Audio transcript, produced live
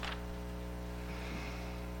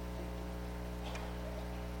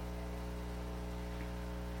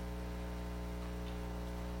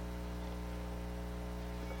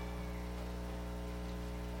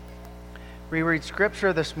We read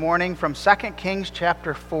scripture this morning from 2 Kings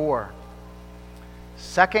chapter 4.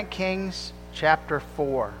 2 Kings chapter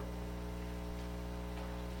 4.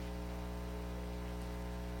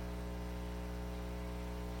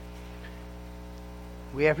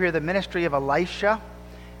 We have here the ministry of Elisha,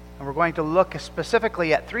 and we're going to look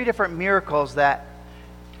specifically at three different miracles that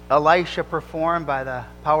Elisha performed by the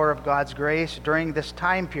power of God's grace during this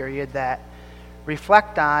time period that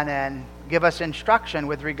reflect on and give us instruction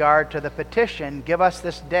with regard to the petition, "Give us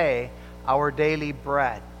this day our daily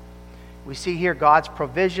bread." We see here God's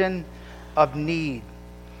provision of need.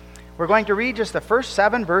 We're going to read just the first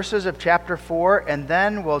 7 verses of chapter 4, and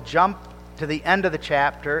then we'll jump to the end of the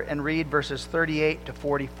chapter and read verses 38 to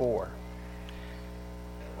 44.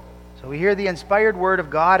 So we hear the inspired word of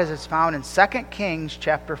God as it's found in 2 Kings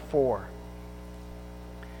chapter 4.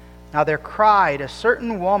 Now there cried a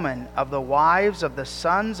certain woman of the wives of the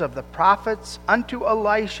sons of the prophets unto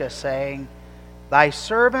Elisha, saying, "Thy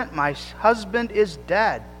servant my husband is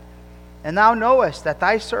dead, and thou knowest that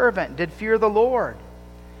thy servant did fear the Lord.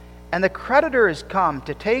 And the creditor is come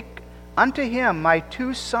to take unto him my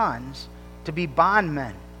 2 sons to be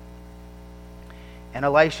bondmen." And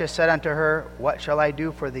Elisha said unto her, "What shall I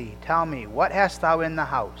do for thee? Tell me, what hast thou in the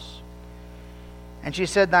house?" And she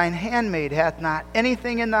said, "Thine handmaid hath not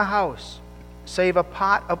anything in the house, save a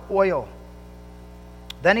pot of oil."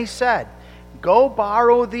 Then he said, "Go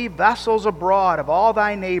borrow thee vessels abroad of all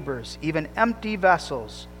thy neighbors, even empty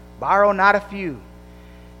vessels. Borrow not a few.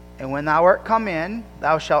 And when thou art come in,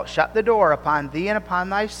 thou shalt shut the door upon thee and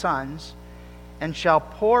upon thy sons, and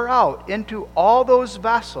shalt pour out into all those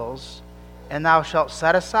vessels, and thou shalt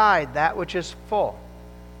set aside that which is full."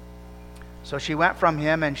 So she went from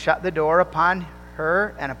him and shut the door upon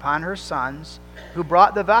her and upon her sons, who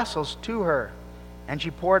brought the vessels to her, and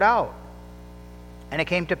she poured out. And it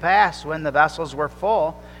came to pass, when the vessels were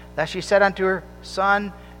full, that she said unto her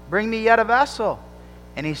son, "Bring me yet a vessel."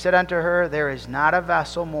 And he said unto her, "There is not a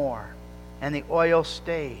vessel more." And the oil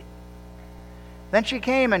stayed. Then she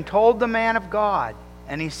came and told the man of God,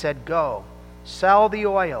 and he said, "Go, sell the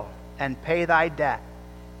oil, and pay thy debt,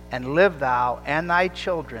 and live thou and thy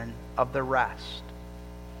children of the rest."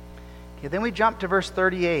 Okay, then we jump to verse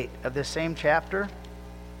 38 of this same chapter.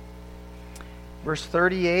 Verse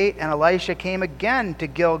 38, "And Elisha came again to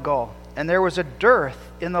Gilgal, and there was a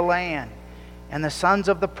dearth in the land, and the sons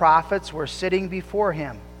of the prophets were sitting before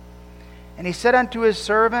him. And he said unto his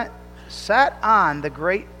servant, Set on the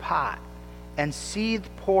great pot, and seethe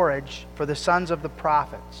porridge for the sons of the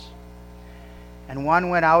prophets. And one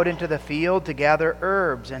went out into the field to gather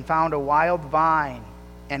herbs, and found a wild vine,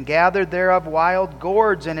 and gathered thereof wild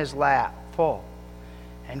gourds in his lap full,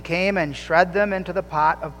 and came and shred them into the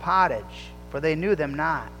pot of pottage, for they knew them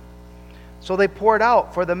not. So they poured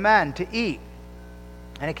out for the men to eat.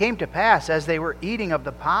 And it came to pass, as they were eating of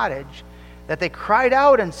the pottage, that they cried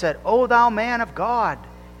out and said, O thou man of God,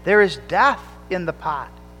 there is death in the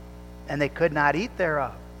pot. And they could not eat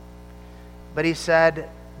thereof. But he said,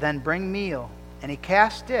 Then bring meal. And he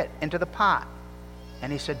cast it into the pot.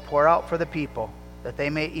 And he said, Pour out for the people, that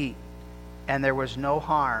they may eat. And there was no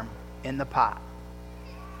harm in the pot.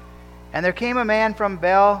 And there came a man from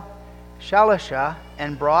Baal-Shalisha,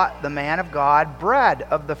 and brought the man of God bread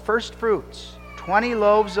of the first fruits, 20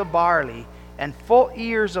 loaves of barley, and full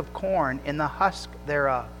ears of corn in the husk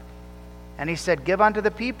thereof. And he said, Give unto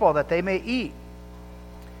the people, that they may eat.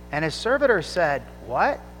 And his servitor said,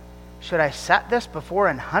 What? Should I set this before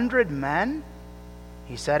 100 men?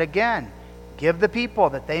 He said again, Give the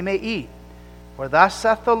people, that they may eat. For thus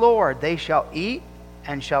saith the Lord, They shall eat,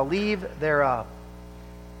 and shall leave thereof.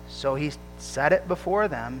 So he set it before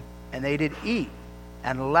them, and they did eat,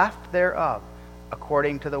 and left thereof,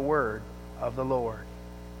 according to the word of the Lord.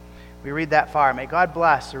 We read that far. May God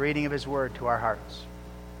bless the reading of his word to our hearts.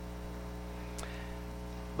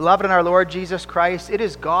 Beloved in our Lord Jesus Christ, it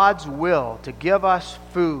is God's will to give us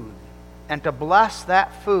food, and to bless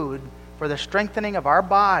that food for the strengthening of our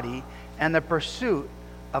body and the pursuit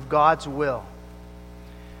of God's will.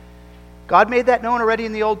 God made that known already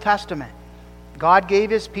in the Old Testament. God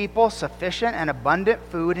gave his people sufficient and abundant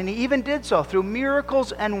food, and he even did so through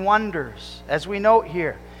miracles and wonders, as we note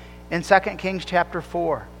here in 2 Kings chapter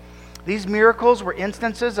 4. These miracles were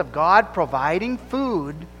instances of God providing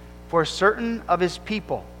food for certain of his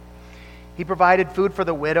people. He provided food for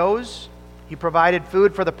the widows. He provided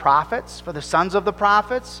food for the prophets, for the sons of the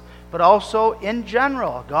prophets, but also in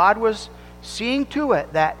general, God was seeing to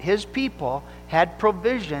it that his people had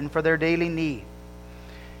provision for their daily need.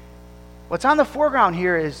 What's on the foreground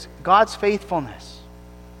here is God's faithfulness.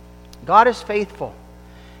 God is faithful.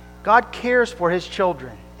 God cares for his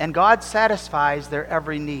children, and God satisfies their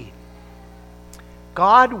every need.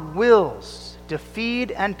 God wills to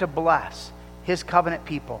feed and to bless His covenant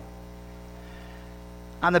people.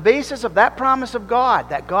 On the basis of that promise of God,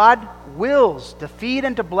 that God wills to feed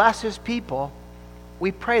and to bless His people,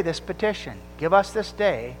 we pray this petition: give us this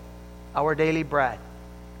day our daily bread.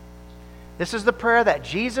 This is the prayer that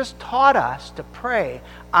Jesus taught us to pray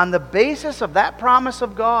on the basis of that promise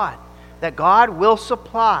of God, that God will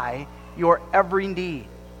supply your every need.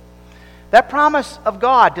 That promise of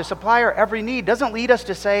God to supply our every need doesn't lead us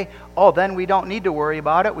to say, oh, then we don't need to worry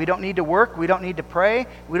about it, we don't need to work, we don't need to pray,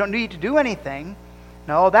 we don't need to do anything.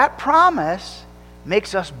 No, that promise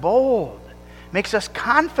makes us bold, makes us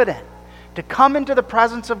confident to come into the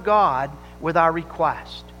presence of God with our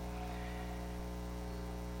request.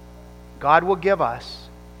 God will give us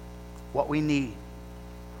what we need.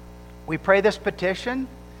 We pray this petition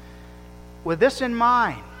with this in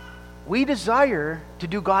mind. We desire to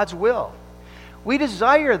do God's will. We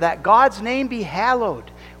desire that God's name be hallowed.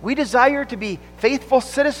 We desire to be faithful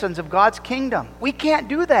citizens of God's kingdom. We can't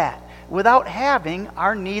do that without having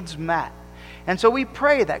our needs met. And so we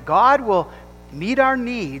pray that God will meet our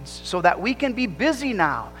needs so that we can be busy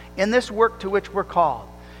now in this work to which we're called,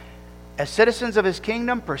 as citizens of His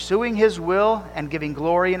kingdom, pursuing His will and giving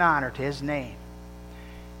glory and honor to His name.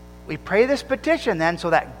 We pray this petition then so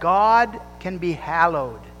that God can be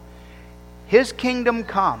hallowed, His kingdom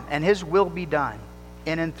come, and His will be done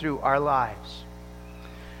in and through our lives.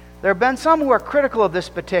 There have been some who are critical of this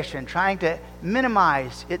petition, trying to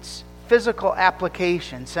minimize its physical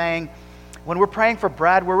application, saying, when we're praying for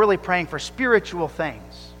bread, we're really praying for spiritual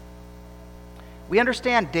things. We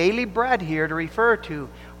understand daily bread here to refer to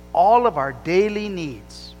all of our daily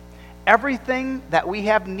needs, everything that we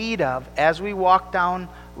have need of as we walk down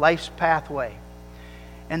life's pathway.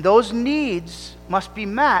 And those needs must be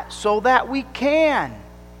met so that we can,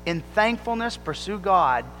 in thankfulness, pursue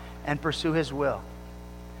God and pursue His will.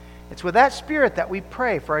 It's with that spirit that we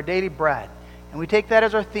pray for our daily bread. And we take that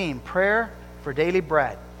as our theme, prayer for daily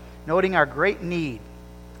bread, noting our great need,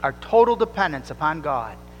 our total dependence upon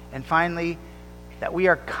God, and finally, that we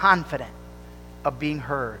are confident of being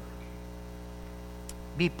heard.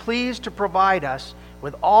 Be pleased to provide us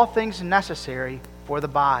with all things necessary for the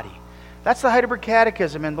body. That's the Heidelberg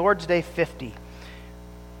Catechism in Lord's Day 50.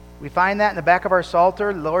 We find that in the back of our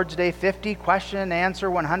Psalter, Lord's Day 50, question and answer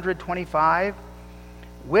 125.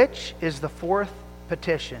 Which is the fourth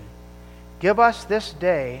petition? Give us this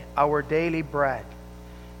day our daily bread.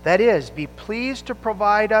 That is, be pleased to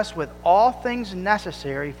provide us with all things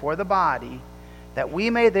necessary for the body, that we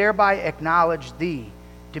may thereby acknowledge Thee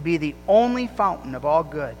to be the only fountain of all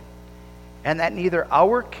good, and that neither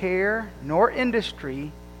our care nor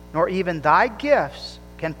industry nor even Thy gifts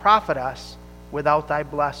can profit us without Thy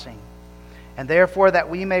blessing, and therefore that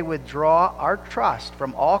we may withdraw our trust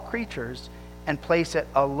from all creatures and place it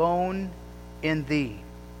alone in Thee.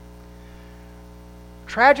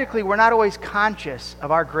 Tragically, we're not always conscious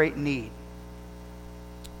of our great need.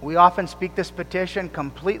 We often speak this petition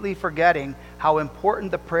completely forgetting how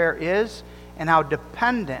important the prayer is and how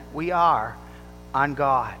dependent we are on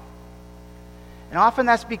God. And often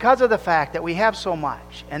that's because of the fact that we have so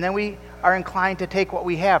much, and then we are inclined to take what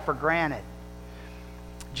we have for granted.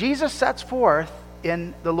 Jesus sets forth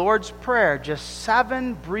in the Lord's Prayer just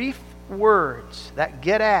 7 brief words that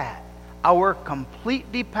get at our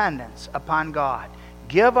complete dependence upon God.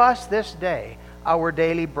 Give us this day our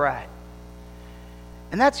daily bread.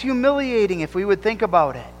 And that's humiliating if we would think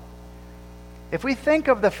about it. If we think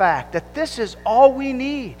of the fact that this is all we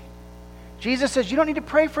need. Jesus says, you don't need to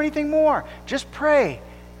pray for anything more. Just pray.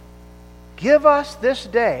 Give us this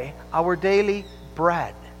day our daily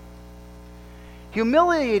bread.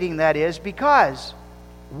 Humiliating, that is, because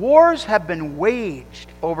wars have been waged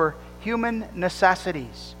over human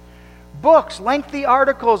necessities. Books, lengthy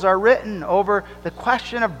articles are written over the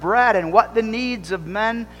question of bread and what the needs of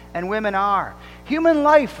men and women are. Human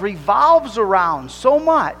life revolves around so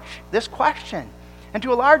much this question. And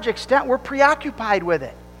to a large extent, we're preoccupied with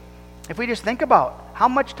it. If we just think about how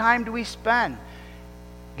much time do we spend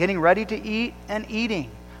getting ready to eat and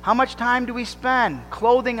eating? How much time do we spend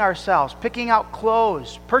clothing ourselves, picking out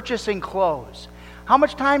clothes, purchasing clothes? How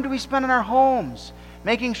much time do we spend in our homes,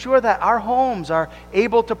 making sure that our homes are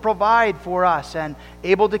able to provide for us and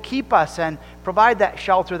able to keep us and provide that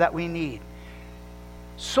shelter that we need?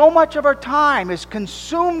 So much of our time is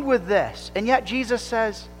consumed with this, and yet Jesus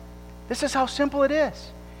says, this is how simple it is.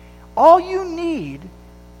 All you need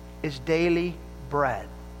is daily bread.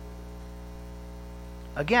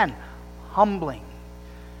 Again, humbling.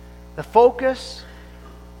 The focus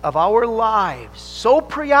of our lives, so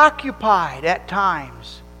preoccupied at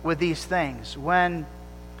times with these things, when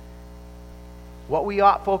What we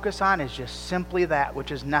ought focus on is just simply that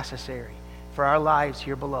which is necessary for our lives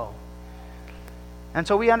here below. And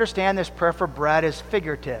so we understand this prayer for bread is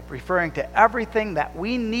figurative, referring to everything that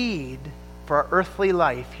we need for our earthly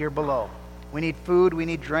life here below. We need food, we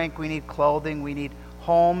need drink, we need clothing, we need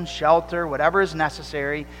home, shelter, whatever is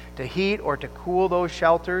necessary to heat or to cool those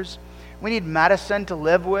shelters. We need medicine to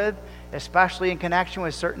live with, especially in connection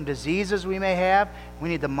with certain diseases we may have. We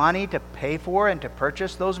need the money to pay for and to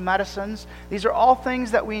purchase those medicines. These are all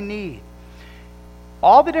things that we need.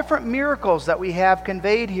 All the different miracles that we have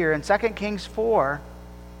conveyed here in 2 Kings 4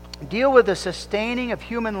 deal with the sustaining of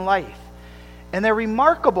human life. And they're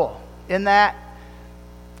remarkable in that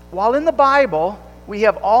while in the Bible we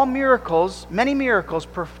have all miracles, many miracles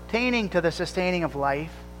pertaining to the sustaining of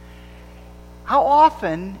life, how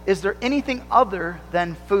often is there anything other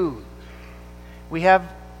than food? We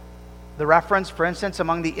have the reference, for instance,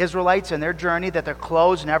 among the Israelites in their journey that their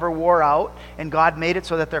clothes never wore out, and God made it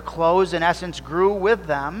so that their clothes, in essence, grew with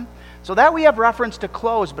them. So that we have reference to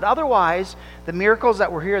clothes, but otherwise, the miracles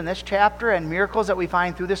that were here in this chapter and miracles that we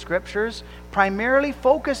find through the Scriptures primarily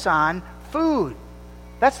focus on food.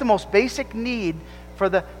 That's the most basic need for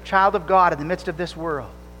the child of God in the midst of this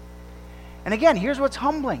world. And again, here's what's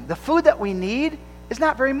humbling. The food that we need is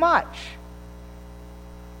not very much.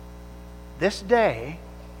 This day,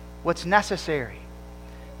 what's necessary.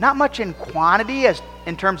 Not much in quantity as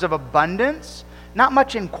in terms of abundance, not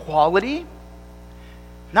much in quality,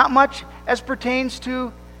 not much as pertains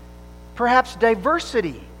to perhaps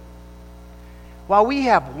diversity. While we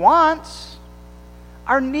have wants,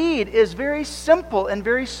 our need is very simple and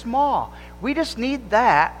very small. We just need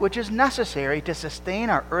that which is necessary to sustain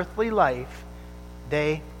our earthly life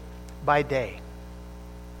day by day.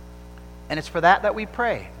 And it's for that we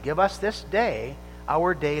pray. Give us this day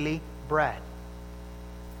our daily bread.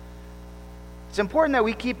 It's important that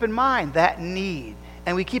we keep in mind that need.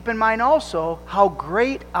 And we keep in mind also how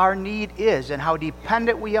great our need is and how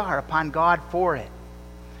dependent we are upon God for it.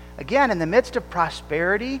 Again, in the midst of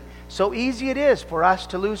prosperity, so easy it is for us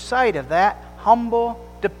to lose sight of that humble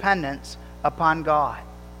dependence upon God.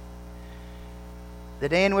 The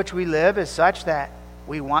day in which we live is such that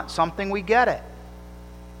we want something, we get it.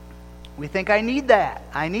 We think, I need that.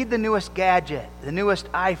 I need the newest gadget, the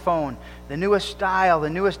newest iPhone, the newest style, the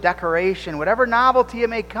newest decoration, whatever novelty it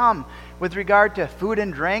may come with regard to food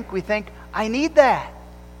and drink. We think, I need that.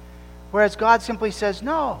 Whereas God simply says,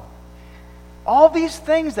 no. All these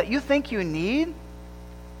things that you think you need,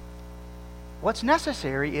 what's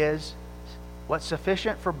necessary is what's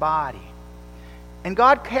sufficient for body. And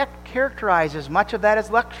God characterizes much of that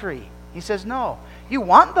as luxury. He says, no, you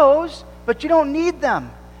want those, but you don't need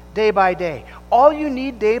them day by day. All you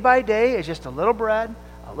need day by day is just a little bread,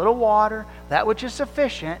 a little water, that which is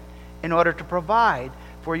sufficient in order to provide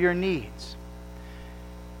for your needs.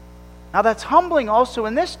 Now that's humbling also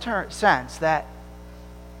in this sense that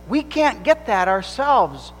we can't get that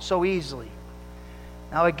ourselves so easily.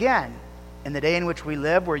 Now again, in the day in which we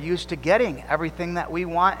live, we're used to getting everything that we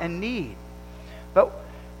want and need. But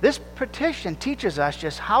this petition teaches us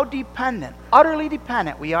just how dependent, utterly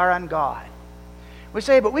dependent we are on God. We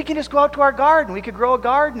say, but we can just go out to our garden. We could grow a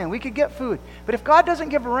garden and we could get food. But if God doesn't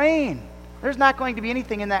give rain, there's not going to be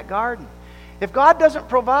anything in that garden. If God doesn't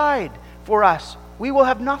provide for us, we will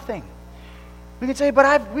have nothing. We can say,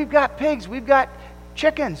 but we've got pigs, we've got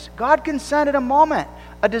chickens. God can send in a moment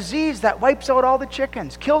a disease that wipes out all the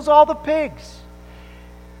chickens, kills all the pigs.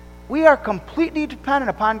 We are completely dependent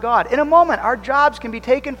upon God. In a moment, our jobs can be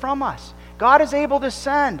taken from us. God is able to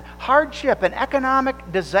send hardship and economic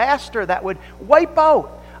disaster that would wipe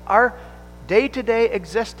out our day-to-day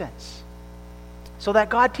existence. So that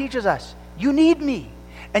God teaches us, you need me,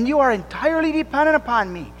 and you are entirely dependent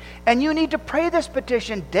upon me, and you need to pray this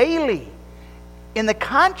petition daily in the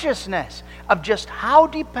consciousness of just how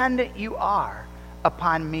dependent you are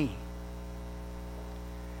upon me.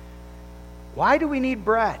 Why do we need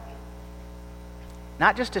bread?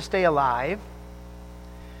 Not just to stay alive.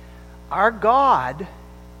 Our God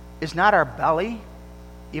is not our belly,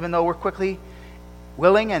 even though we're quickly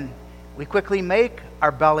willing and we quickly make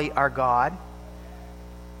our belly our God.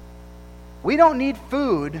 We don't need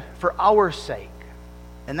food for our sake.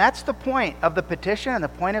 And that's the point of the petition and the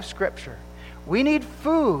point of Scripture. We need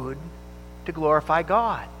food to glorify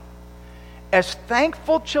God. As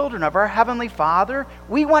thankful children of our Heavenly Father,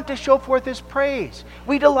 we want to show forth His praise.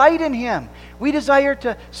 We delight in Him. We desire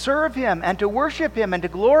to serve Him and to worship Him and to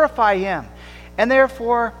glorify Him. And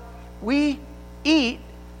therefore, we eat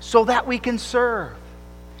so that we can serve.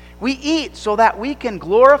 We eat so that we can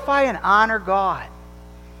glorify and honor God.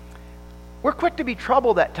 We're quick to be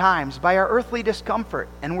troubled at times by our earthly discomfort,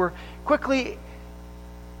 and we're quickly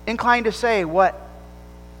inclined to say, what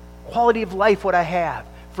quality of life would I have?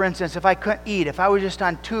 For instance, if I couldn't eat, if I was just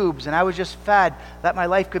on tubes and I was just fed, that my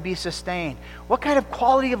life could be sustained. What kind of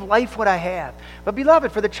quality of life would I have? But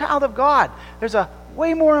beloved, for the child of God, there's a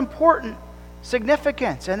way more important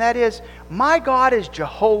significance, and that is, my God is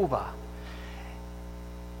Jehovah.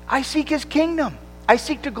 I seek His kingdom. I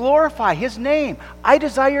seek to glorify His name. I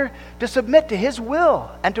desire to submit to His will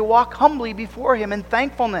and to walk humbly before Him in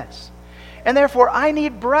thankfulness. And therefore, I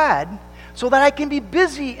need bread so that I can be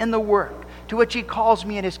busy in the work to which He calls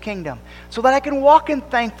me in His kingdom, so that I can walk in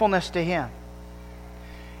thankfulness to Him.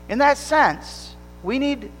 In that sense, we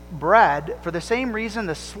need bread for the same reason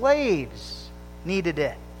the slaves needed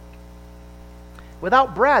it.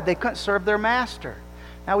 Without bread, they couldn't serve their master.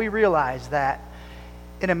 Now we realize that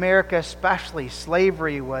in America especially,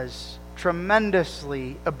 slavery was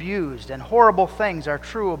tremendously abused, and horrible things are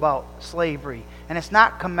true about slavery, and it's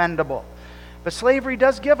not commendable. But slavery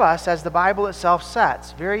does give us, as the Bible itself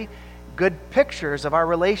sets, very good pictures of our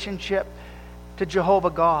relationship to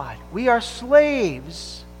Jehovah God. We are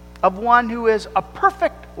slaves of one who is a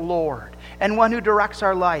perfect Lord and one who directs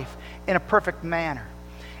our life in a perfect manner.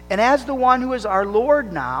 And as the one who is our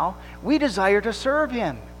Lord now, we desire to serve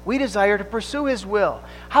Him. We desire to pursue His will.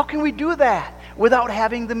 How can we do that without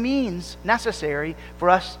having the means necessary for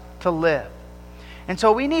us to live? And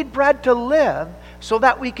so we need bread to live so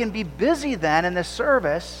that we can be busy then in the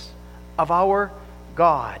service of our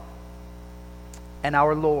God and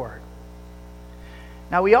our Lord.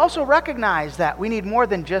 Now we also recognize that we need more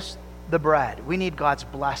than just the bread. We need God's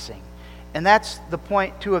blessing. And that's the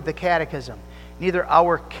point 2 of the Catechism. Neither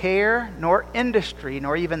our care, nor industry,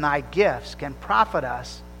 nor even thy gifts can profit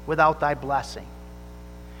us without thy blessing.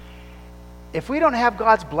 If we don't have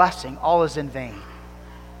God's blessing, all is in vain.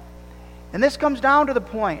 And this comes down to the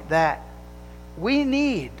point that we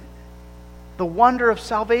need the wonder of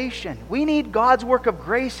salvation. We need God's work of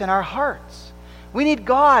grace in our hearts. We need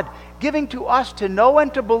God giving to us to know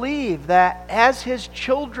and to believe that as His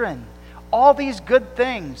children, all these good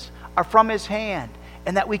things are from His hand,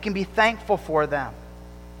 and that we can be thankful for them.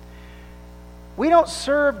 We don't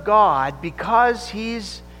serve God because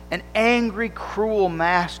He's an angry, cruel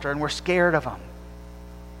master and we're scared of Him.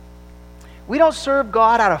 We don't serve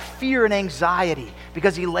God out of fear and anxiety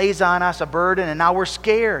because He lays on us a burden and now we're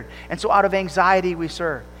scared, and so out of anxiety we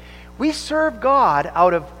serve. We serve God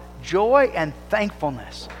out of joy and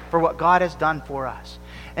thankfulness for what God has done for us.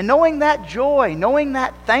 And knowing that joy, knowing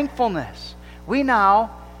that thankfulness, we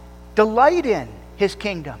now delight in His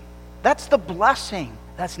kingdom. That's the blessing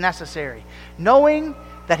that's necessary. Knowing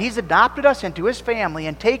that He's adopted us into His family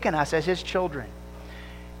and taken us as His children.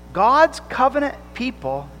 God's covenant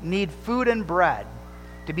people need food and bread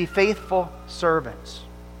to be faithful servants.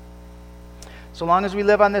 So long as we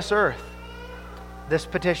live on this earth, this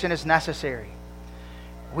petition is necessary.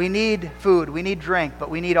 We need food, we need drink, but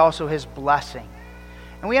we need also His blessing.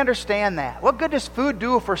 And we understand that. What good does food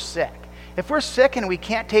do if we're sick? If we're sick and we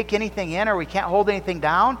can't take anything in or we can't hold anything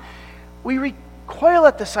down, we recoil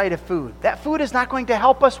at the sight of food. That food is not going to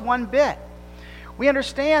help us one bit. We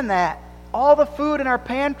understand that all the food in our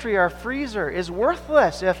pantry, our freezer, is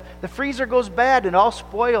worthless if the freezer goes bad and all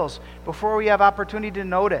spoils before we have opportunity to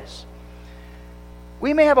notice.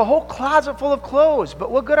 We may have a whole closet full of clothes,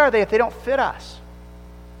 but what good are they if they don't fit us?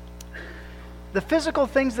 The physical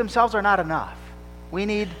things themselves are not enough. We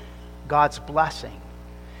need God's blessing.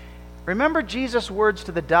 Remember Jesus' words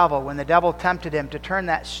to the devil when the devil tempted him to turn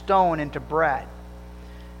that stone into bread.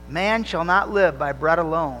 Man shall not live by bread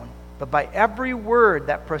alone, but by every word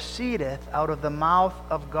that proceedeth out of the mouth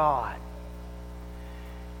of God.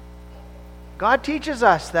 God teaches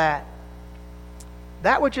us that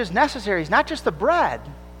which is necessary is not just the bread,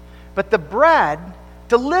 but the bread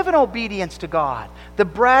to live in obedience to God, the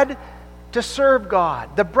bread to serve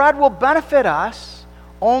God. The bread will benefit us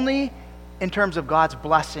only in terms of God's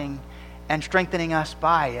blessing and strengthening us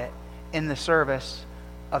by it in the service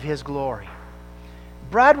of His glory.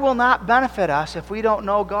 Bread will not benefit us if we don't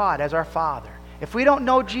know God as our Father, if we don't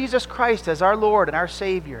know Jesus Christ as our Lord and our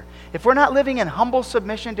Savior. If we're not living in humble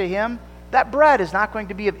submission to Him, that bread is not going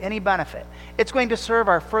to be of any benefit. It's going to serve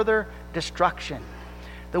our further destruction.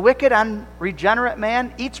 The wicked, unregenerate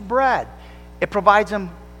man eats bread. It provides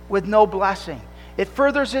him with no blessing. It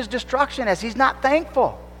furthers his destruction as he's not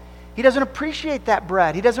thankful. He doesn't appreciate that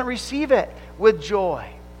bread. He doesn't receive it with joy.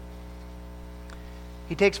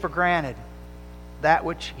 He takes for granted that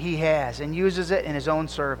which he has and uses it in his own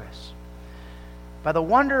service. By the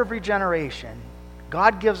wonder of regeneration,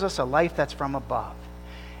 God gives us a life that's from above.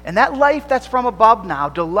 And that life that's from above now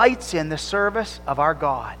delights in the service of our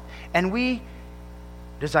God. And we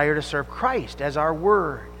desire to serve Christ as our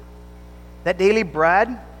word. That daily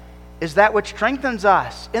bread is that which strengthens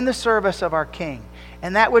us in the service of our King,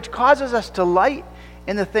 and that which causes us to delight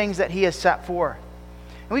in the things that He has set forth.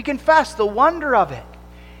 And we confess the wonder of it.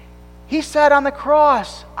 He said on the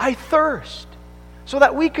cross, "I thirst," so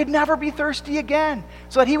that we could never be thirsty again,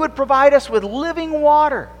 so that He would provide us with living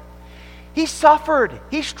water. He suffered,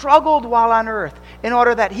 He struggled while on earth in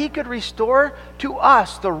order that He could restore to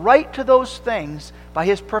us the right to those things by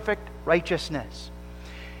His perfect righteousness.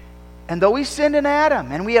 And though we sinned in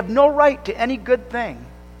Adam and we have no right to any good thing,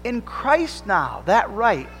 in Christ now that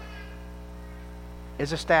right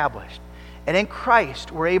is established. And in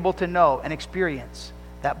Christ we're able to know and experience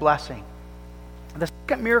that blessing. The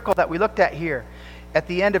second miracle that we looked at here at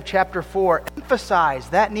the end of chapter 4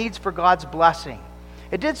 emphasized that needs for God's blessing.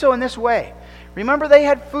 It did so in this way. Remember, they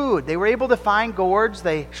had food. They were able to find gourds.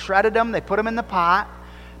 They shredded them. They put them in the pot.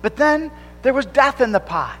 But then there was death in the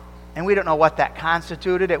pot. And we don't know what that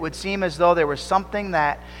constituted. It would seem as though there was something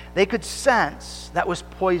that they could sense that was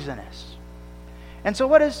poisonous. And so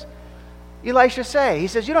what does Elisha say? He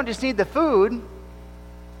says, you don't just need the food.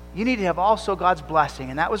 You need to have also God's blessing.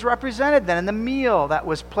 And that was represented then in the meal that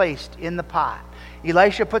was placed in the pot.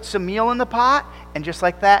 Elisha puts some meal in the pot, and just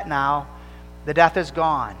like that now, the death is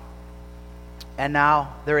gone. And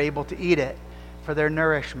now they're able to eat it for their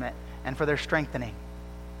nourishment and for their strengthening.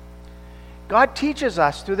 God teaches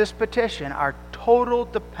us through this petition our total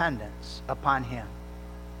dependence upon Him.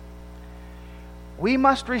 We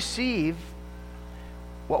must receive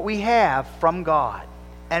what we have from God,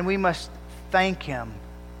 and we must thank Him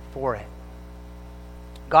for it.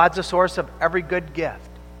 God's the source of every good gift.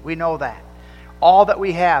 We know that. All that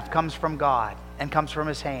we have comes from God and comes from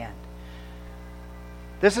His hand.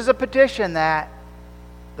 This is a petition that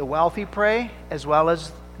the wealthy pray as well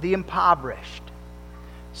as the impoverished.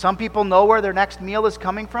 Some people know where their next meal is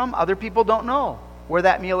coming from. Other people don't know where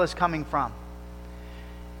that meal is coming from.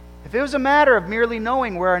 If it was a matter of merely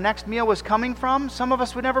knowing where our next meal was coming from, some of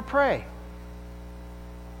us would never pray.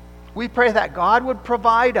 We pray that God would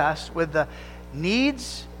provide us with the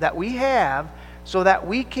needs that we have so that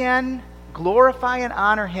we can glorify and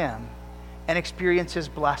honor Him and experience His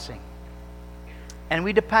blessing. And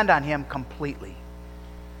we depend on Him completely.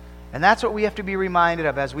 And that's what we have to be reminded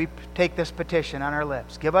of as we take this petition on our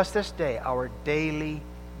lips. Give us this day our daily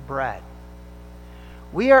bread.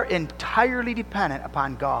 We are entirely dependent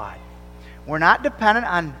upon God. We're not dependent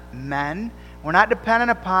on men. We're not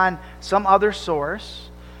dependent upon some other source.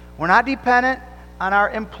 We're not dependent on our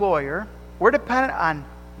employer. We're dependent on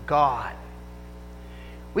God.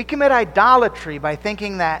 We commit idolatry by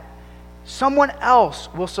thinking that someone else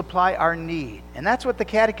will supply our need. And that's what the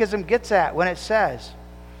Catechism gets at when it says,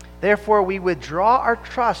 therefore we withdraw our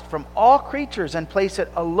trust from all creatures and place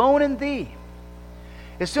it alone in Thee.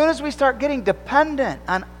 As soon as we start getting dependent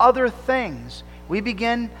on other things, we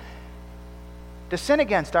begin to sin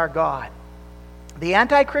against our God. The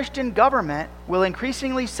anti-Christian government will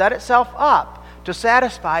increasingly set itself up to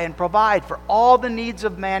satisfy and provide for all the needs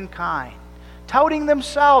of mankind, touting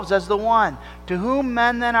themselves as the one to whom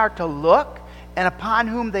men then are to look and upon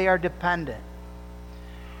whom they are dependent.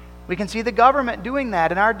 We can see the government doing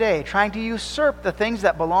that in our day, trying to usurp the things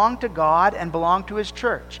that belong to God and belong to His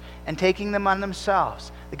church and taking them on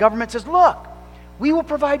themselves. The government says, look, we will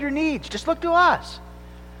provide your needs. Just look to us.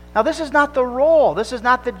 Now, this is not the role. This is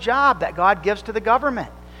not the job that God gives to the government.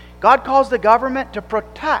 God calls the government to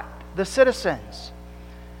protect the citizens,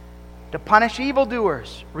 to punish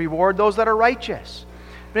evildoers, reward those that are righteous.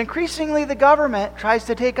 But increasingly, the government tries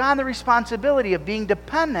to take on the responsibility of being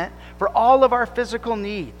dependent for all of our physical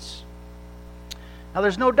needs. Now,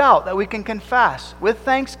 there's no doubt that we can confess with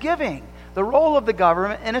thanksgiving the role of the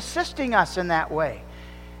government in assisting us in that way.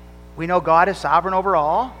 We know God is sovereign over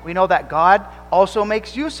all. We know that God also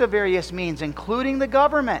makes use of various means, including the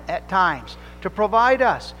government at times, to provide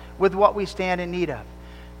us with what we stand in need of.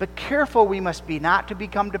 But careful we must be not to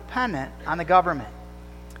become dependent on the government.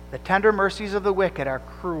 The tender mercies of the wicked are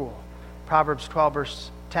cruel. Proverbs 12,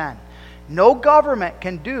 verse 10. No government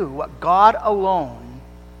can do what God alone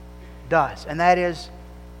does, and that is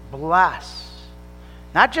bless.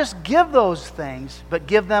 Not just give those things, but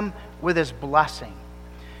give them with His blessing.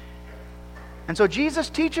 And so Jesus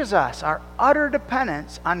teaches us our utter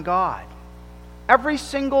dependence on God. Every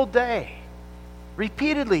single day,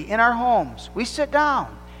 repeatedly in our homes, we sit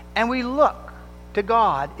down and we look to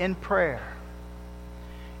God in prayer.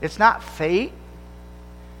 It's not fate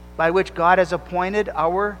by which God has appointed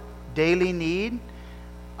our daily need.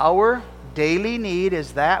 Our daily need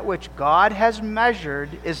is that which God has measured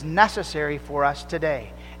is necessary for us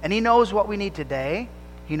today. And He knows what we need today.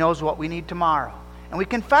 He knows what we need tomorrow. and we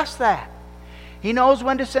confess that. He knows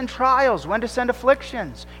when to send trials, when to send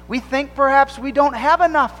afflictions. We think perhaps we don't have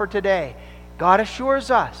enough for today. God assures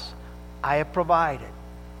us, I have provided.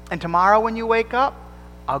 And tomorrow when you wake up,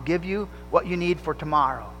 I'll give you what you need for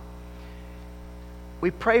tomorrow. We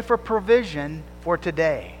pray for provision for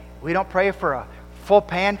today. We don't pray for a full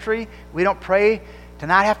pantry. We don't pray to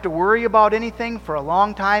not have to worry about anything for a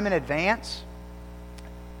long time in advance.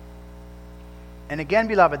 And again,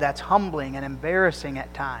 beloved, that's humbling and embarrassing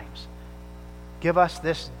at times. Give us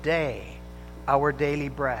this day our daily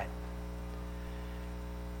bread.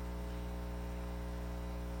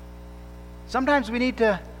 Sometimes we need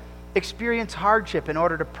to experience hardship in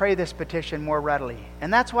order to pray this petition more readily.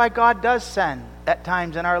 And that's why God does send, at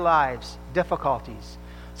times in our lives, difficulties.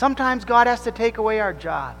 Sometimes God has to take away our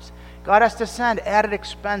jobs. God has to send added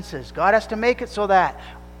expenses. God has to make it so that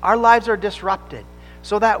our lives are disrupted,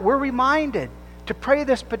 so that we're reminded to pray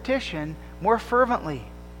this petition more fervently.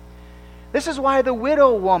 This is why the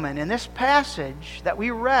widow woman in this passage that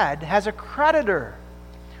we read has a creditor.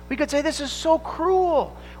 We could say, this is so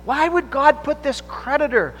cruel. Why would God put this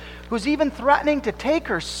creditor who's even threatening to take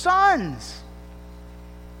her sons?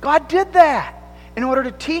 God did that in order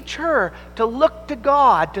to teach her to look to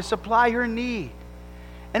God to supply her need.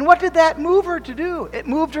 And what did that move her to do? It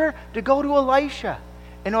moved her to go to Elisha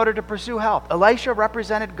in order to pursue help. Elisha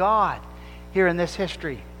represented God here in this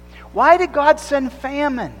history. Why did God send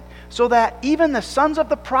famine? So that even the sons of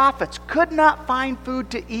the prophets could not find food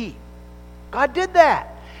to eat. God did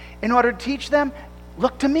that in order to teach them,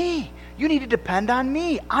 look to me. You need to depend on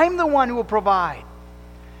me. I'm the one who will provide.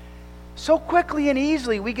 So quickly and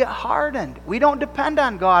easily we get hardened. We don't depend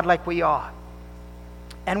on God like we ought.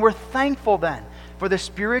 And we're thankful then for the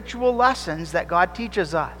spiritual lessons that God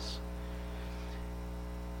teaches us.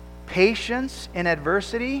 Patience in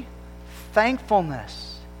adversity,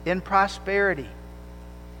 thankfulness in prosperity.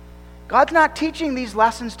 God's not teaching these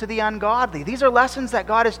lessons to the ungodly. These are lessons that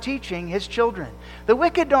God is teaching His children. The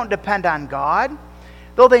wicked don't depend on God.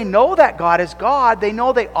 Though they know that God is God, they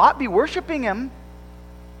know they ought to be worshiping Him.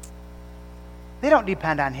 They don't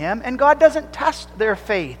depend on Him, and God doesn't test their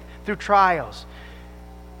faith through trials.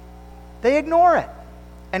 They ignore it,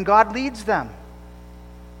 and God leads them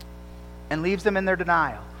and leaves them in their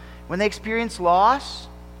denial. When they experience loss,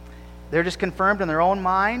 they're just confirmed in their own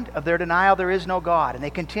mind of their denial there is no God, and they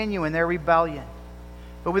continue in their rebellion.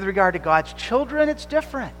 But with regard to God's children, it's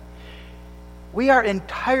different. We are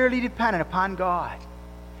entirely dependent upon God.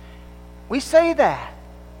 We say that,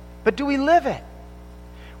 but do we live it?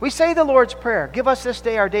 We say the Lord's Prayer, give us this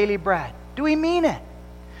day our daily bread. Do we mean it?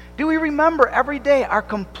 Do we remember every day our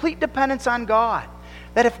complete dependence on God?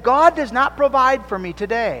 That if God does not provide for me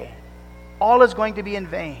today, all is going to be in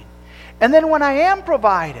vain. And then when I am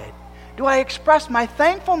provided, do I express my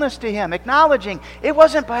thankfulness to Him, acknowledging it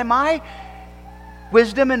wasn't by my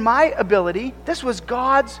wisdom and my ability. This was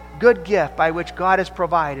God's good gift by which God has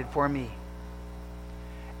provided for me.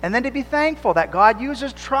 And then to be thankful that God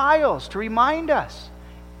uses trials to remind us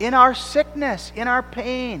in our sickness, in our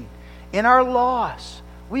pain, in our loss,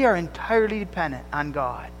 we are entirely dependent on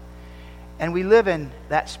God. And we live in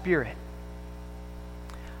that spirit.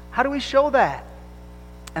 How do we show that?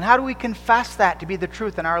 And how do we confess that to be the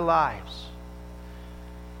truth in our lives?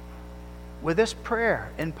 With this prayer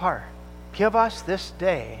in part, give us this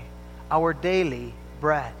day our daily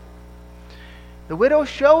bread. The widow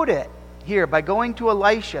showed it here by going to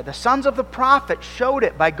Elisha. The sons of the prophet showed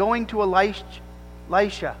it by going to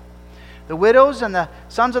Elisha. The widows and the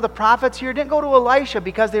sons of the prophets here didn't go to Elisha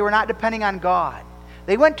because they were not depending on God.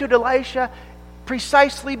 They went to Elisha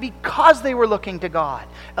precisely because they were looking to God.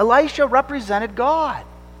 Elisha represented God.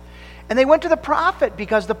 And they went to the prophet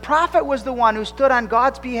because the prophet was the one who stood on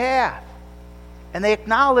God's behalf. And they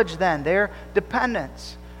acknowledged then their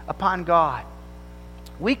dependence upon God.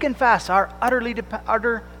 We confess our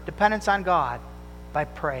utter dependence on God by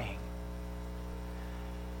praying.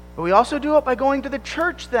 But we also do it by going to the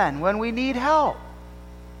church then when we need help.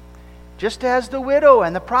 Just as the widow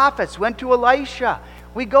and the prophets went to Elisha,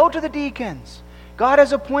 we go to the deacons. God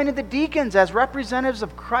has appointed the deacons as representatives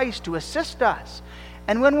of Christ to assist us.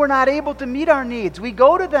 And when we're not able to meet our needs, we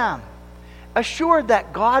go to them, assured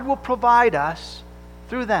that God will provide us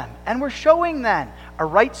through them. And we're showing then a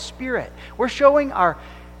right spirit. We're showing our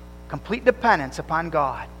complete dependence upon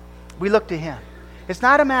God. We look to Him. It's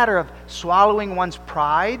not a matter of swallowing one's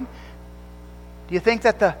pride. Do you think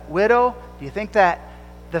that the widow, do you think that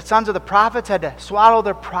the sons of the prophets had to swallow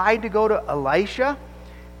their pride to go to Elisha?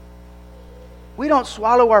 We don't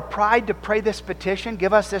swallow our pride to pray this petition,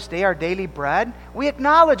 give us this day our daily bread. We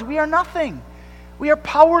acknowledge we are nothing. We are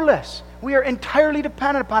powerless. We are entirely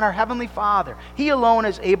dependent upon our Heavenly Father. He alone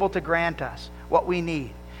is able to grant us what we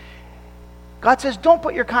need. God says, don't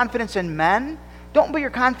put your confidence in men. Don't put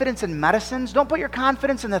your confidence in medicines. Don't put your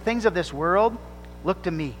confidence in the things of this world. Look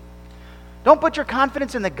to me. Don't put your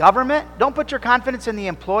confidence in the government. Don't put your confidence in the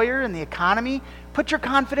employer and the economy. Put your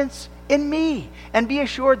confidence in me, and be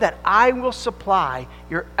assured that I will supply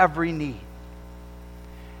your every need.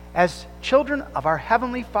 As children of our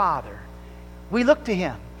Heavenly Father, we look to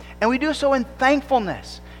Him, and we do so in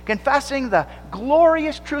thankfulness, confessing the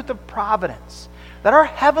glorious truth of providence, that our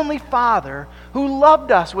Heavenly Father, who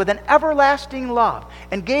loved us with an everlasting love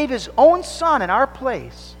and gave His own Son in our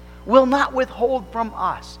place, will not withhold from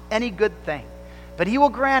us any good thing, but He will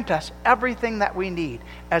grant us everything that we need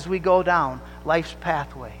as we go down life's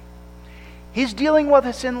pathway. He's dealing with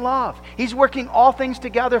us in love. He's working all things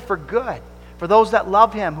together for good, for those that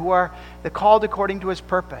love Him, who are the called according to His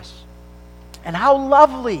purpose. And how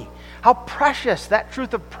lovely, how precious that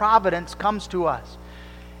truth of providence comes to us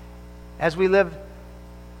as we live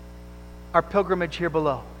our pilgrimage here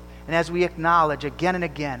below, and as we acknowledge again and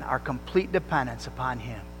again our complete dependence upon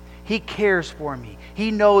Him. He cares for me.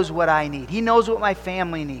 He knows what I need. He knows what my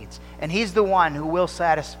family needs. And He's the one who will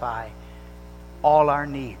satisfy all our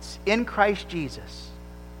needs in Christ Jesus,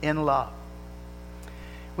 in love.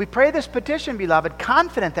 We pray this petition, beloved,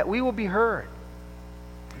 confident that we will be heard.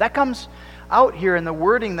 That comes out here in the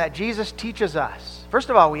wording that Jesus teaches us. First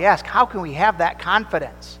of all, we ask, how can we have that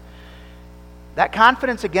confidence? That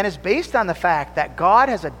confidence, again, is based on the fact that God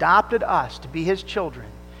has adopted us to be His children,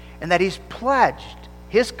 and that He's pledged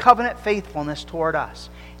His covenant faithfulness toward us.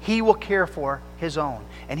 He will care for His own,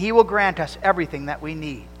 and He will grant us everything that we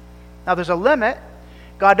need. Now, there's a limit.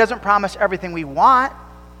 God doesn't promise everything we want.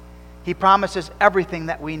 He promises everything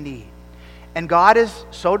that we need. And God is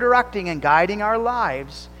so directing and guiding our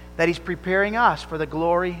lives that He's preparing us for the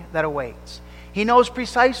glory that awaits. He knows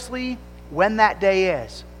precisely when that day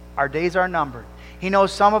is. Our days are numbered. He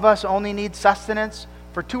knows some of us only need sustenance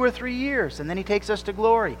for 2 or 3 years, and then He takes us to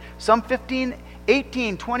glory. Some 15,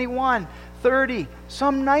 18, 21, 30,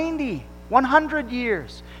 some 90, 100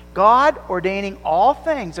 years. God ordaining all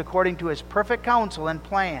things according to His perfect counsel and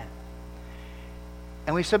plan.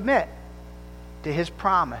 And we submit to His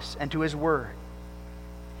promise and to His word.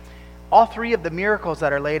 All 3 of the miracles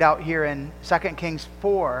that are laid out here in 2 Kings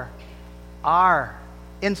 4 are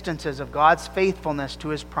instances of God's faithfulness to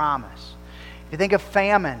His promise. If you think of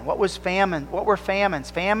famine, what was famine? What were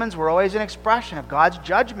famines? Famines were always an expression of God's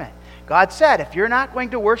judgment. God said, if you're not going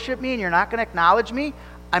to worship me and you're not going to acknowledge me,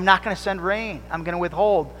 I'm not going to send rain. I'm going to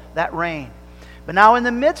withhold that rain. But now in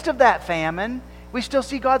the midst of that famine, we still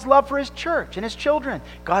see God's love for His church and His children.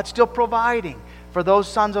 God's still providing for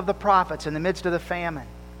those sons of the prophets in the midst of the famine.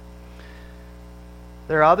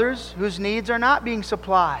 There are others whose needs are not being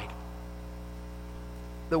supplied.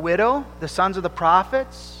 The widow, the sons of the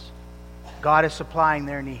prophets, God is supplying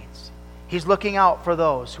their needs. He's looking out for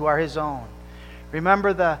those who are His own.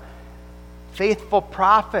 Remember the faithful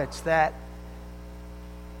prophets that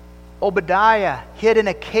Obadiah hid in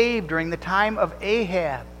a cave during the time of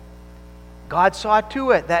Ahab. God saw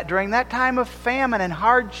to it that during that time of famine and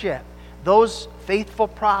hardship, those faithful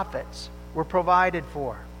prophets were provided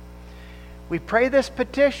for. We pray this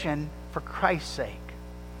petition for Christ's sake.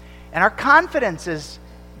 And our confidence is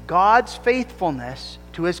God's faithfulness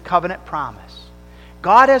to His covenant promise.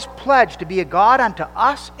 God has pledged to be a God unto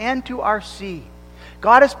us and to our seed.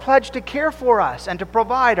 God has pledged to care for us and to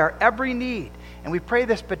provide our every need. And we pray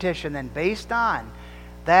this petition then based on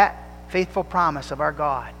that faithful promise of our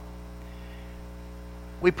God.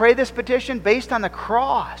 We pray this petition based on the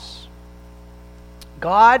cross.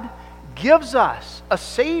 God gives us a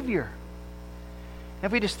Savior. And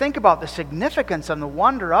if we just think about the significance and the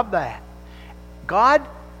wonder of that, God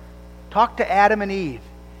talked to Adam and Eve,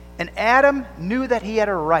 and Adam knew that he had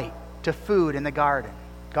a right to food in the garden.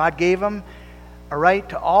 God gave him a right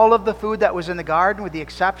to all of the food that was in the garden, with the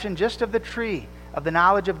exception just of the tree of the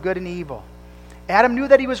knowledge of good and evil. Adam knew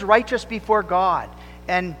that he was righteous before God,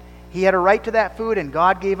 and he had a right to that food, and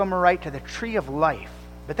God gave him a right to the tree of life.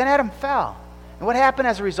 But then Adam fell. And what happened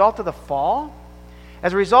as a result of the fall?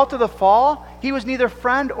 As a result of the fall, he was neither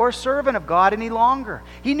friend or servant of God any longer.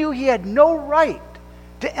 He knew he had no right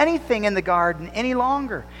to anything in the garden any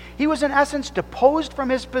longer. He was in essence deposed from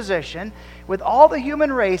his position. With all the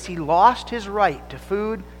human race, he lost his right to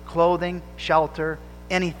food, clothing, shelter,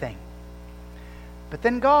 anything. But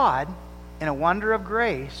then God, in a wonder of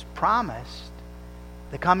grace, promised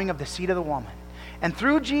the coming of the seed of the woman. And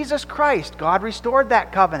through Jesus Christ, God restored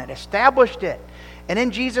that covenant, established it. And in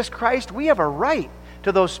Jesus Christ, we have a right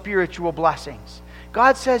to those spiritual blessings.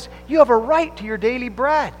 God says, you have a right to your daily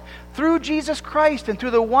bread. Through Jesus Christ and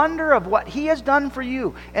through the wonder of what He has done for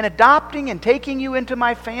you in adopting and taking you into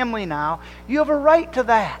my family now, you have a right to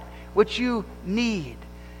that which you need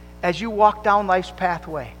as you walk down life's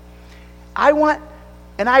pathway. I want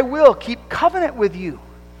and I will keep covenant with you.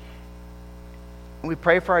 And we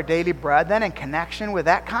pray for our daily bread then in connection with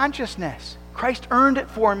that consciousness. Christ earned it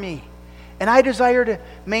for me. And I desire to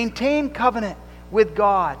maintain covenant with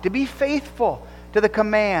God, to be faithful to the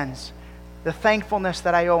commands, the thankfulness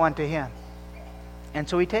that I owe unto Him. And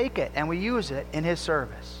so we take it and we use it in His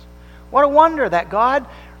service. What a wonder that God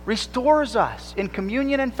restores us in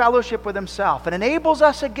communion and fellowship with Himself and enables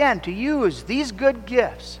us again to use these good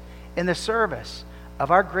gifts in the service of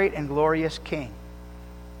our great and glorious King.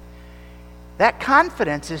 That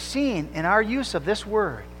confidence is seen in our use of this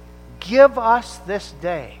word. Give us this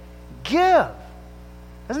day. Give.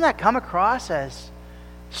 Doesn't that come across as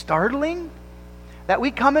startling? That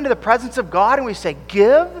we come into the presence of God and we say,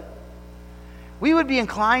 give? We would be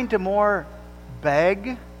inclined to more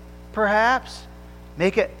beg, perhaps,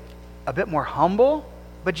 make it a bit more humble.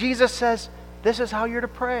 But Jesus says, this is how you're to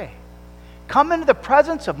pray. Come into the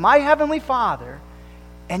presence of my Heavenly Father,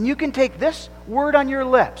 and you can take this word on your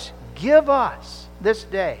lips. Give us this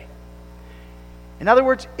day. In other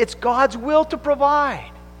words, it's God's will to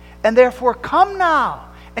provide. And therefore, come now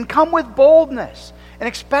and come with boldness and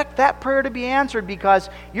expect that prayer to be answered because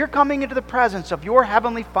you're coming into the presence of your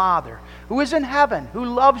Heavenly Father who is in heaven, who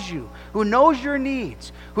loves you, who knows your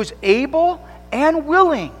needs, who's able and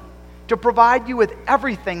willing to provide you with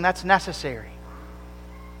everything that's necessary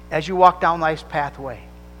as you walk down life's pathway.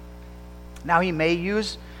 Now, He may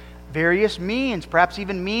use various means, perhaps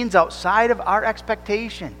even means outside of our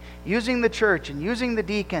expectation, using the church and using the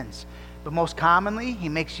deacons. But most commonly, He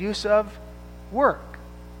makes use of work.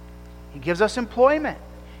 He gives us employment.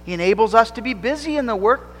 He enables us to be busy in the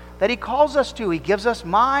work that He calls us to. He gives us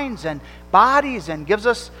minds and bodies and gives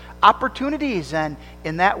us opportunities, and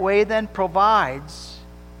in that way then provides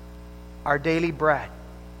our daily bread.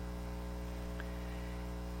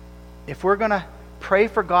 If we're going to pray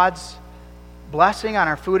for God's blessing on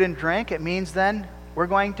our food and drink, it means then we're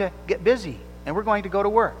going to get busy and we're going to go to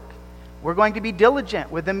work. We're going to be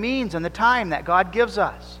diligent with the means and the time that God gives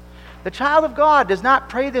us. The child of God does not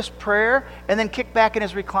pray this prayer and then kick back in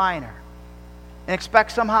his recliner and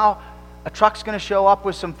expect somehow a truck's going to show up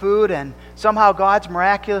with some food and somehow God's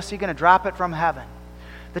miraculously going to drop it from heaven.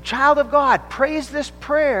 The child of God prays this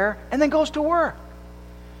prayer and then goes to work.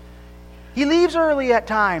 He leaves early at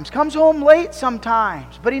times, comes home late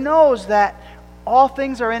sometimes, but he knows that all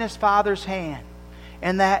things are in his Father's hand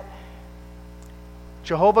and that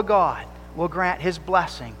Jehovah God will grant His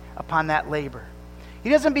blessing upon that labor. He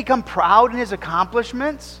doesn't become proud in his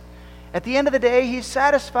accomplishments. At the end of the day, he's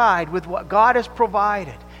satisfied with what God has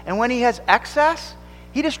provided. And when he has excess,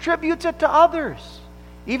 he distributes it to others,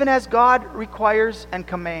 even as God requires and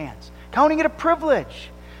commands, counting it a privilege,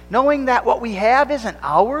 knowing that what we have isn't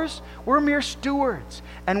ours, we're mere stewards.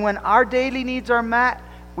 And when our daily needs are met,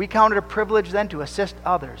 we count it a privilege then to assist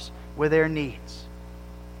others with their needs.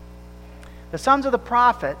 The sons of the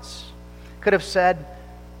prophets could have said,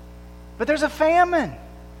 but there's a famine.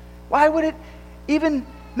 Why would it even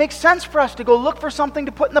make sense for us to go look for something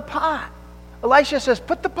to put in the pot? Elisha says,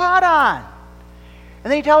 put the pot on.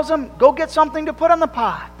 And then he tells them, go get something to put on the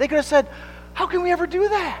pot. They could have said, how can we ever do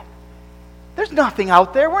that? There's nothing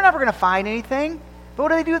out there. We're never going to find anything.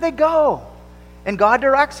 But what do? They go. And God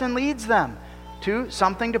directs and leads them to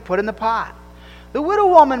something to put in the pot. The widow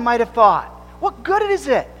woman might have thought, what good is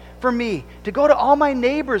it for me to go to all my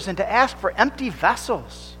neighbors and to ask for empty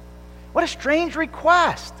vessels? What a strange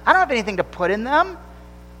request. I don't have anything to put in them.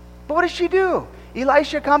 But what does she do?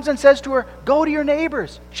 Elisha comes and says to her, go to your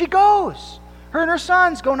neighbors. She goes. Her and her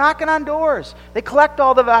sons go knocking on doors. They collect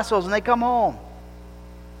all the vessels and they come home.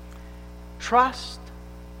 Trust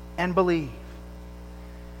and believe.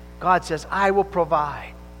 God says, I will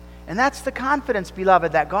provide. And that's the confidence,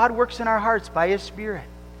 beloved, that God works in our hearts by His Spirit.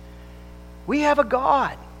 We have a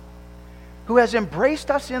God who has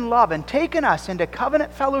embraced us in love and taken us into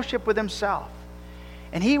covenant fellowship with Himself.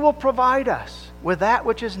 And He will provide us with that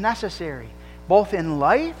which is necessary, both in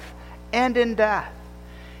life and in death.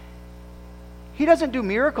 He doesn't do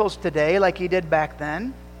miracles today like He did back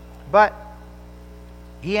then, but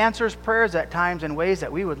He answers prayers at times in ways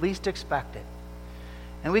that we would least expect it.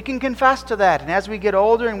 And we can confess to that. And as we get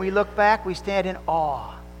older and we look back, we stand in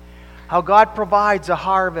awe. How God provides a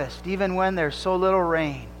harvest even when there's so little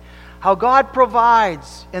rain. How God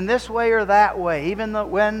provides in this way or that way, even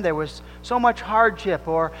when there was so much hardship,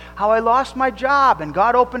 or how I lost my job and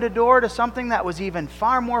God opened a door to something that was even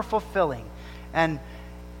far more fulfilling and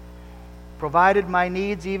provided my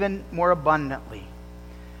needs even more abundantly.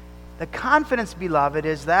 The confidence, beloved,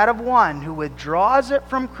 is that of one who withdraws it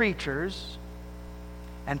from creatures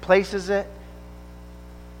and places it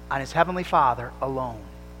on his heavenly Father alone.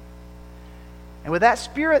 And with that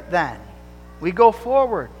spirit, then, we go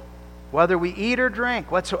forward. Whether we eat or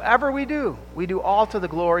drink, whatsoever we do all to the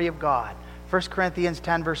glory of God. 1 Corinthians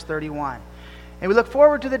 10, verse 31. And we look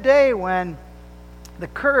forward to the day when the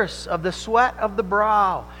curse of the sweat of the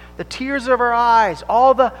brow, the tears of our eyes,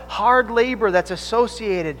 all the hard labor that's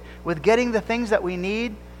associated with getting the things that we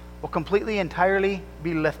need will completely, entirely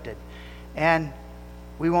be lifted. And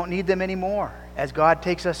we won't need them anymore as God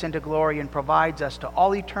takes us into glory and provides us to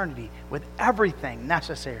all eternity with everything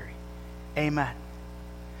necessary. Amen.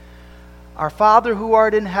 Our Father who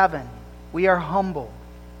art in heaven, we are humble.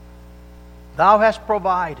 Thou hast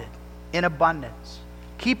provided in abundance.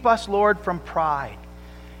 Keep us, Lord, from pride.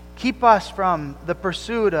 Keep us from the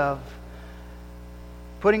pursuit of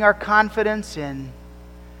putting our confidence in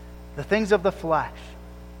the things of the flesh.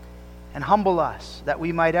 And humble us that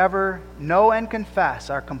we might ever know and confess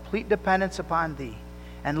our complete dependence upon Thee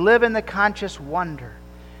and live in the conscious wonder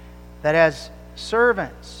that as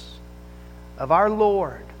servants of our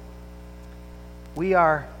Lord, we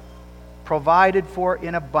are provided for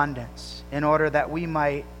in abundance in order that we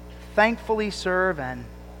might thankfully serve and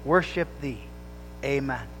worship Thee.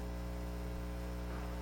 Amen.